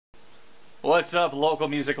What's up, local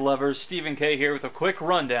music lovers? Stephen K here with a quick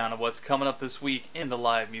rundown of what's coming up this week in the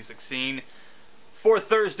live music scene. For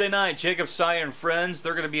Thursday night, Jacob, Seyer, and friends,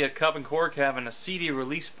 they're going to be at Cup and Cork having a CD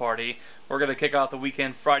release party. We're going to kick off the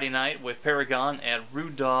weekend Friday night with Paragon at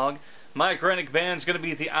Rude Dog. My Renick band's going to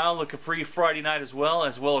be at the Isle of Capri Friday night as well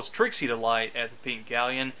as Trixie Delight at the Pink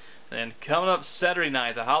Galleon. Then coming up Saturday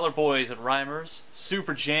night, the Hollerboys at Rhymers,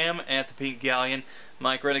 Superjam at the Pink Galleon,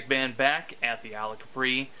 my Renick band back at the Isle of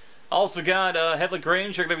Capri. Also got Headley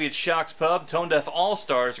Grange are going to be at Schocks Pub. Tone Deaf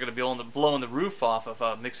All-Stars are going to be blowing the roof off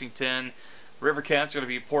of Mixing 10. River Cats are going to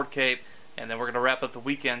be at Port Cape. And then we're going to wrap up the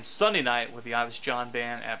weekend Sunday night with the Ivas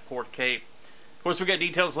band at Port Cape. Of course, we got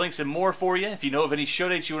details, links, and more for you. If you know of any show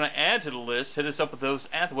dates you want to add to the list, hit us up with those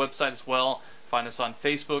at the website as well. Find us on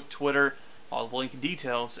Facebook, Twitter, all the link and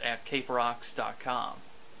details at caperocks.com.